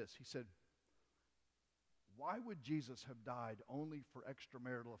Keller said this. He said, why would Jesus have died only for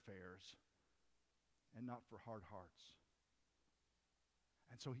extramarital affairs and not for hard hearts?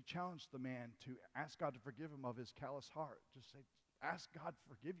 And so he challenged the man to ask God to forgive him of his callous heart. Just say, ask God to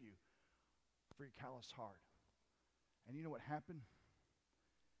forgive you for your callous heart. And you know what happened?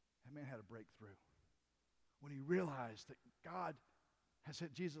 That man had a breakthrough. When he realized that God has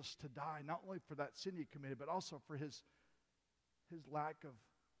sent Jesus to die, not only for that sin he committed, but also for his lack of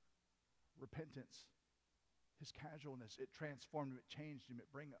repentance, his casualness. It transformed him, it changed him, it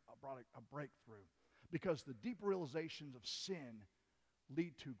brought a breakthrough. Because the deep realizations of sin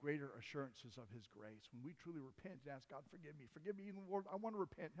lead to greater assurances of his grace. When we truly repent and ask God, forgive me, even Lord, I want to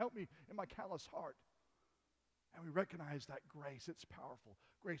repent, help me in my callous heart. And we recognize that grace, it's powerful.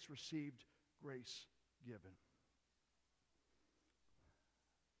 Grace received, grace given.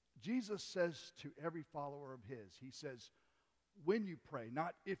 Jesus says to every follower of his, he says, when you pray,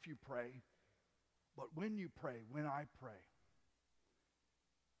 not if you pray, but when you pray, when I pray.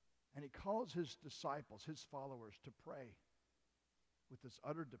 And he calls his disciples, his followers, to pray with this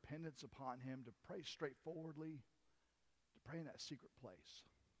utter dependence upon him, to pray straightforwardly, to pray in that secret place.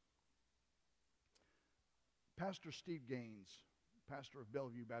 Pastor Steve Gaines, pastor of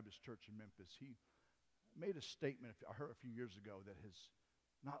Bellevue Baptist Church in Memphis, he made a statement I heard a few years ago that has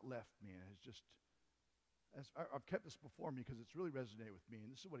not left me and has just, I've kept this before me because it's really resonated with me,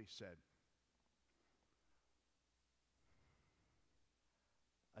 and this is what he said.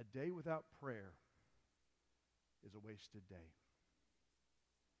 A day without prayer is a wasted day.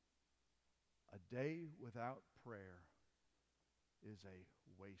 A day without prayer is a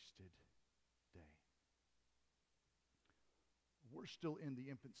wasted day. We're still in the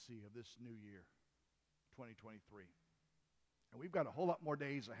infancy of this new year, 2023. And we've got a whole lot more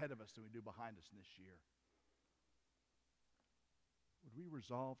days ahead of us than we do behind us in this year. Would we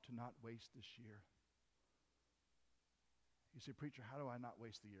resolve to not waste this year? You say, preacher, how do I not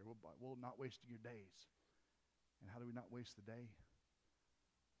waste the year? Well, not wasting your days. And how do we not waste the day?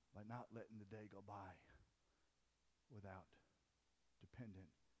 By not letting the day go by without dependent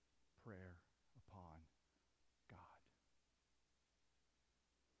prayer upon God.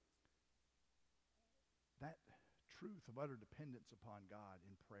 That truth of utter dependence upon God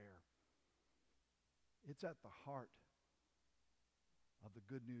in prayer, it's at the heart of the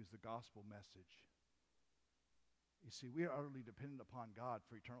good news, the gospel message. You see, we are utterly dependent upon God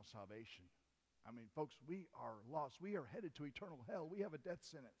for eternal salvation. I mean, folks, we are lost. We are headed to eternal hell. We have a death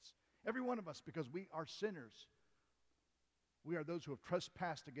sentence. Every one of us, because we are sinners. We are those who have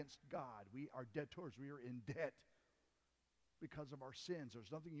trespassed against God. We are debtors. We are in debt because of our sins.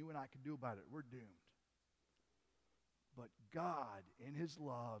 There's nothing you and I can do about it. We're doomed. But God, in his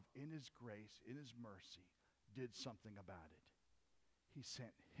love, in his grace, in his mercy, did something about it. He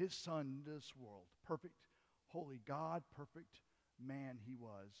sent his son into this world, perfect, holy God, perfect man he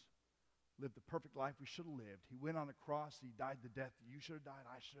was, lived the perfect life we should have lived. He went on a cross. He died the death that you should have died,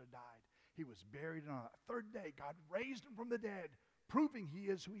 I should have died. He was buried, and on the third day, God raised him from the dead, proving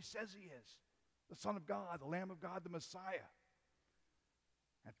he is who he says he is, the Son of God, the Lamb of God, the Messiah.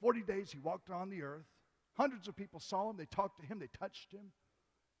 And 40 days he walked on the earth. Hundreds of people saw him. They talked to him. They touched him.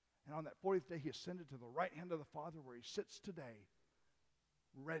 And on that 40th day, he ascended to the right hand of the Father where he sits today,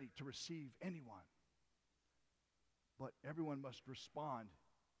 ready to receive anyone. But everyone must respond.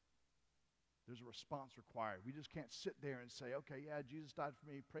 There's a response required. We just can't sit there and say, okay, yeah, Jesus died for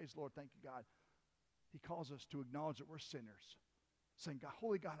me. Praise the Lord. Thank you, God. He calls us to acknowledge that we're sinners. Saying, God,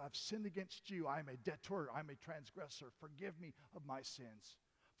 holy God, I've sinned against you. I am a debtor. I'm a transgressor. Forgive me of my sins.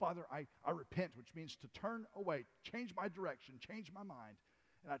 Father, I repent, which means to turn away, change my direction, change my mind,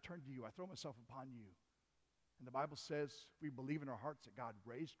 and I turn to you. I throw myself upon you. And the Bible says, we believe in our hearts that God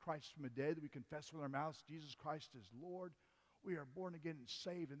raised Christ from the dead, that we confess with our mouths Jesus Christ is Lord. We are born again and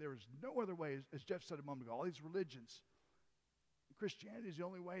saved, and there is no other way, as Jeff said a moment ago, all these religions Christianity is the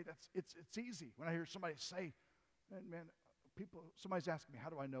only way. It's easy. When I hear somebody say, somebody's asking me, how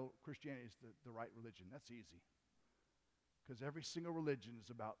do I know Christianity is the right religion? That's easy. Because every single religion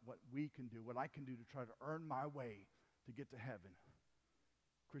is about what we can do, what I can do to try to earn my way to get to heaven.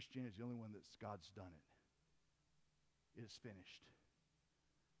 Christianity is the only one that's God's done it. It is finished.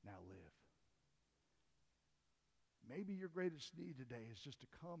 Now live. Maybe your greatest need today is just to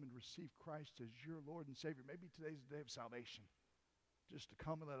come and receive Christ as your Lord and Savior. Maybe today's the day of salvation. Just to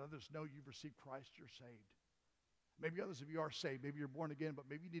come and let others know you've received Christ, you're saved. Maybe others of you are saved. Maybe you're born again, but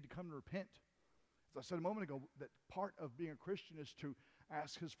maybe you need to come and repent. As I said a moment ago, that part of being a Christian is to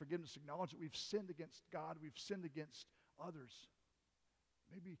ask His forgiveness, acknowledge that we've sinned against God, we've sinned against others.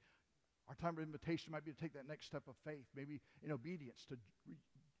 Maybe our time of invitation might be to take that next step of faith, maybe in obedience, to you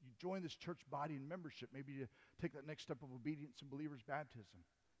join this church body in membership, maybe to take that next step of obedience in believer's baptism.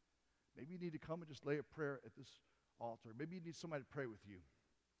 Maybe you need to come and just lay a prayer at this altar. Maybe you need somebody to pray with you.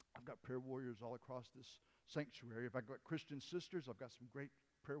 I've got prayer warriors all across this sanctuary. If I've got Christian sisters, I've got some great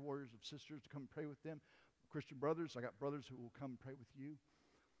prayer warriors of sisters to come and pray with them. Christian brothers, I got brothers who will come and pray with you.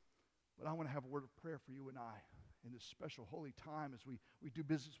 But I want to have a word of prayer for you and I in this special holy time as we do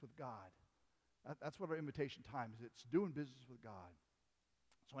business with God. That's what our invitation time is. It's doing business with God.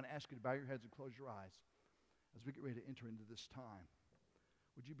 So I want to ask you to bow your heads and close your eyes as we get ready to enter into this time.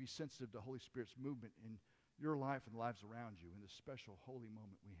 Would you be sensitive to Holy Spirit's movement in your life and the lives around you in this special holy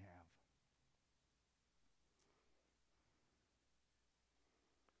moment we have?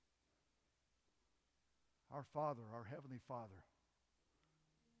 Our Father, our Heavenly Father,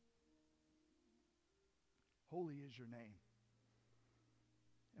 holy is your name.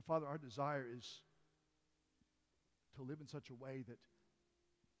 And Father, our desire is to live in such a way that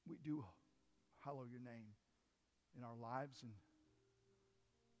we do hallow your name in our lives and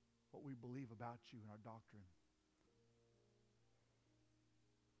what we believe about you and our doctrine.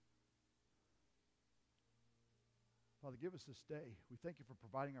 Father, give us this day. We thank you for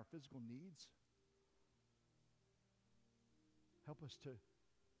providing our physical needs. Help us to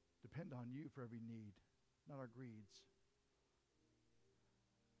depend on you for every need, not our greeds.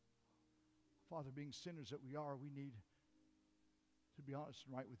 Father, being sinners that we are, we need to be honest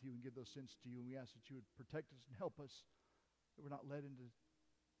and right with you and give those sins to you. And we ask that you would protect us and help us, that we're not led into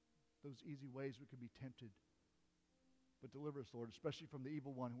those easy ways we could be tempted. But deliver us, Lord, especially from the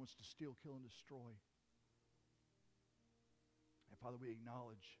evil one who wants to steal, kill, and destroy. And Father, we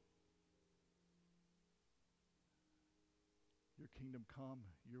acknowledge your kingdom come,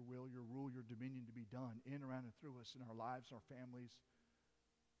 your will, your rule, your dominion to be done in, around, and through us in our lives, our families,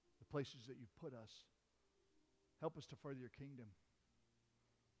 the places that you've put us. Help us to further your kingdom.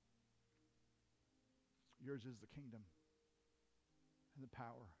 Yours is the kingdom and the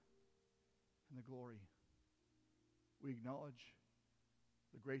power and the glory. We acknowledge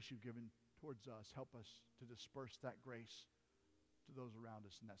the grace you've given towards us. Help us to disperse that grace to those around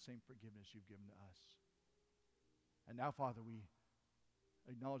us and that same forgiveness you've given to us. And now, Father, we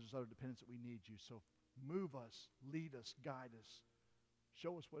acknowledge this utter dependence that we need you. So move us, lead us, guide us.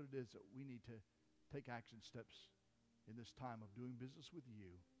 Show us what it is that we need to take action steps in this time of doing business with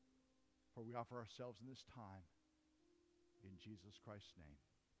you. For we offer ourselves in this time in Jesus Christ's name.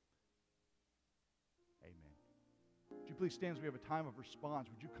 Amen. Would you please stand as we have a time of response?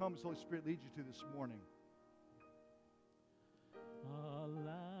 Would you come as the Holy Spirit leads you to this morning?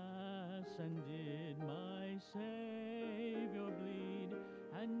 Alas, and did my Savior bleed,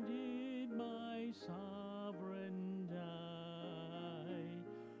 and did my sovereign die?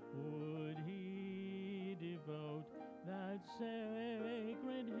 Would he devote that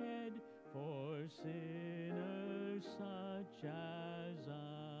sacred head for sinners such as I?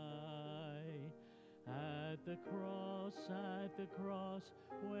 At the cross,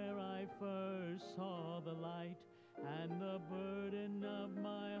 where I first saw the light, and the burden of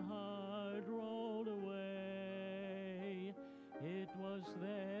my heart rolled away, it was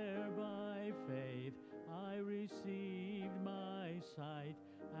there by faith I received my sight,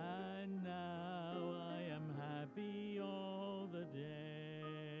 and now I am happy all the day.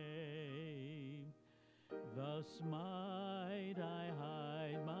 Thus might I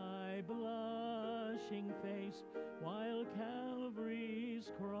hide my blushing face while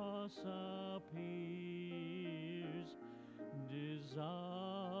Calvary's cross appears,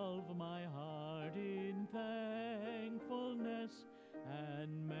 dissolve my heart in thankfulness,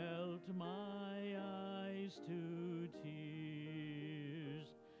 and melt my eyes to tears.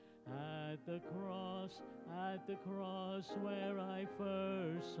 At the cross where I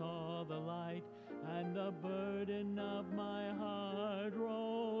first saw the light, and the burden of my heart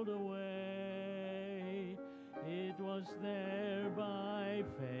rolled away, it was there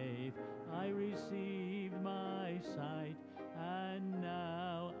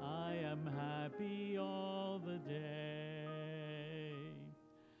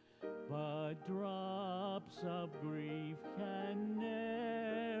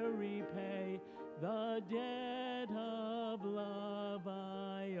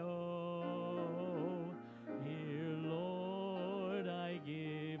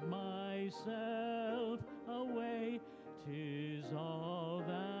myself away. 'Tis all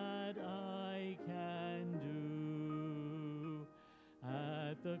that I can do.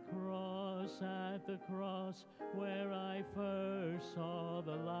 At the cross, where I first saw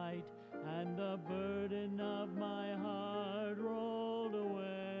the light, and the burden of my heart rolled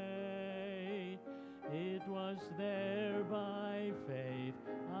away. It was there by faith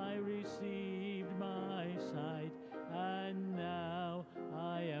I received my sight, and now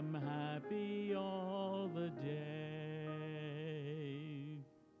I am happy all the day.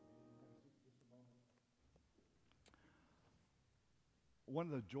 One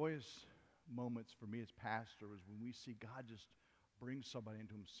of the joyous moments for me as pastor is when we see God just bring somebody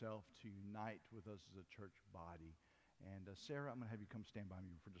into himself to unite with us as a church body. And Sarah, I'm going to have you come stand by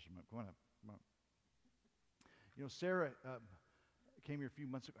me for just a moment. Come on up. Come on up. You know, Sarah came here a few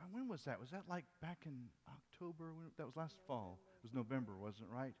months ago. When was that? Was that like back in October? That was last fall. It was November, wasn't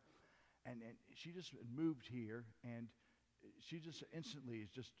it, right? And she just moved here, and she just instantly has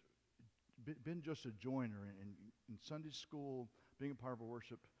just been just a joiner in Sunday school, being a part of a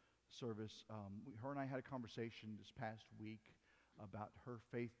worship service. Her and I had a conversation this past week about her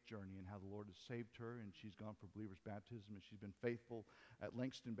faith journey and how the Lord has saved her, and she's gone for believer's baptism, and she's been faithful at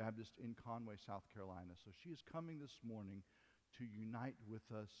Langston Baptist in Conway, South Carolina. So she is coming this morning to unite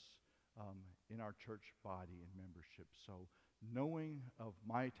with us in our church body and membership. So knowing of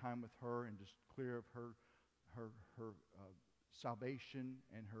my time with her and just clear of her salvation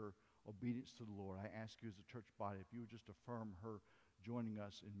and her obedience to the Lord, I ask you as a church body, if you would just affirm her joining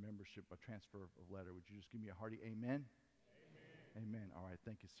us in membership by transfer of letter. Would you just give me a hearty amen? Amen. All right.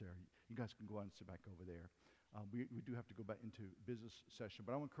 Thank you, Sarah. You guys can go out and sit back over there. We do have to go back into business session,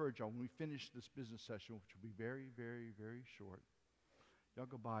 but I want to encourage y'all, when we finish this business session, which will be very, very, very short, y'all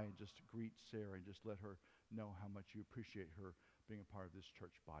go by and just greet Sarah and just let her know how much you appreciate her being a part of this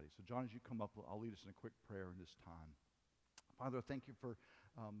church body. So, John, as you come up, I'll lead us in a quick prayer in this time. Father, thank you for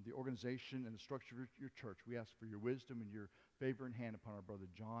the organization and the structure of your church. We ask for your wisdom and your favor and hand upon our brother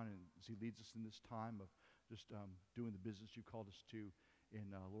John, and as he leads us in this time of just doing the business you called us to in,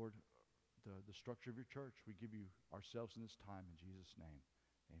 Lord, the structure of your church. We give you ourselves in this time in Jesus' name.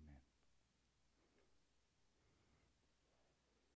 Amen.